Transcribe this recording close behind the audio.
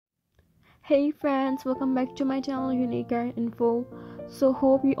Hey friends, welcome back to my channel Unique Garden Info. So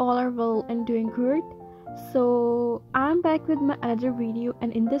hope you all are well and doing good. So I'm back with my another video,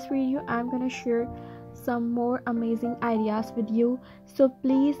 and in this video I'm gonna share some more amazing ideas with you. So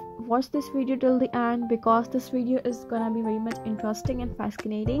please watch this video till the end because this video is gonna be very much interesting and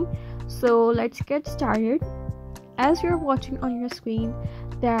fascinating. So let's get started. As you're watching on your screen,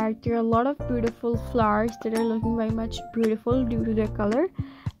 there are a lot of beautiful flowers that are looking very much beautiful due to their color.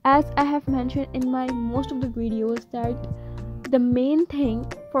 As I have mentioned in my most of the videos, that the main thing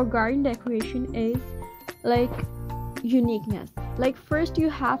for garden decoration is like uniqueness. Like first you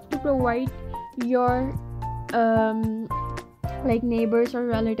have to provide your like neighbors or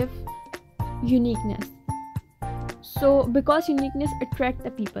relatives uniqueness. So because uniqueness attract the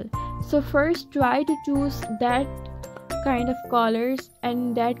people, so first try to choose that kind of colors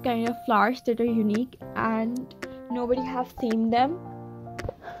and that kind of flowers that are unique and nobody have seen them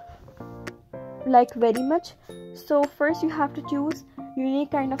like very much. So first you have to choose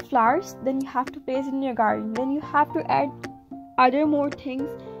unique kind of flowers, then you have to place in your garden, then you have to add other more things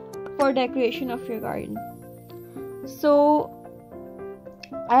for decoration of your garden. So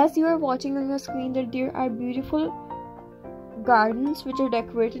as you are watching on your screen, that there are beautiful gardens which are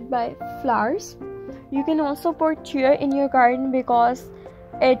decorated by flowers. You can also put chair in your garden because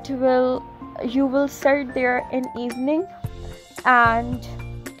you will sit there in evening and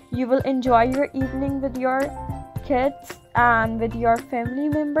you will enjoy your evening with your kids and with your family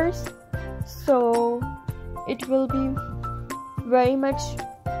members. So it will be very much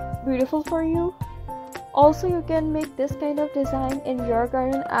beautiful for you. Also, you can make this kind of design in your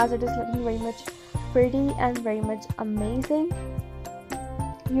garden as it is looking very much pretty and very much amazing.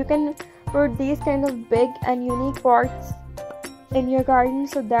 You can put these kind of big and unique pots in your garden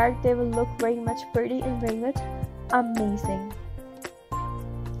so that they will look very much pretty and very much amazing.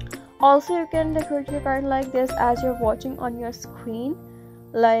 Also, you can decorate your garden like this as you're watching on your screen.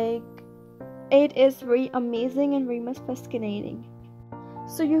 Like it is very amazing and very much fascinating.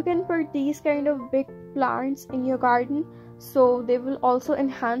 So you can put these kind of big plants in your garden, so they will also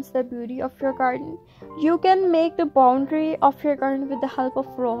enhance the beauty of your garden. You can make the boundary of your garden with the help of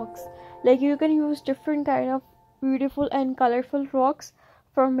rocks. Like you can use different kind of beautiful and colorful rocks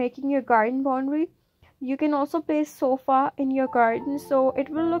for making your garden boundary. You can also place sofa in your garden, so it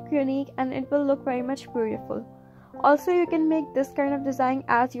will look unique and it will look very much beautiful. Also, you can make this kind of design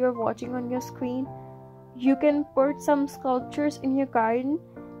as you are watching on your screen. You can put some sculptures in your garden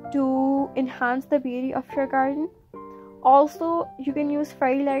to enhance the beauty of your garden. Also, you can use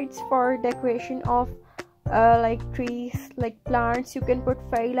fairy lights for decoration of like trees, like plants. You can put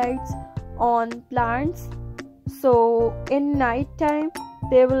fairy lights on plants, so in night time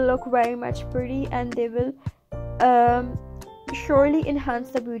they will look very much pretty and they will surely enhance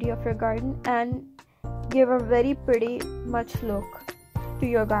the beauty of your garden and give a very pretty much look to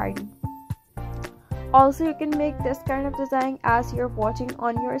your garden. Also, you can make this kind of design as you're watching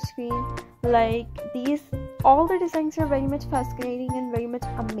on your screen. Like these, all the designs are very much fascinating and very much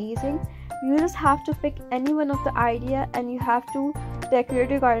amazing. You just have to pick any one of the idea and you have to decorate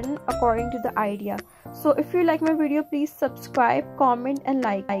your garden according to the idea. So if you like my video, please subscribe, comment and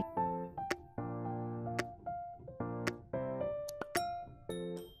like.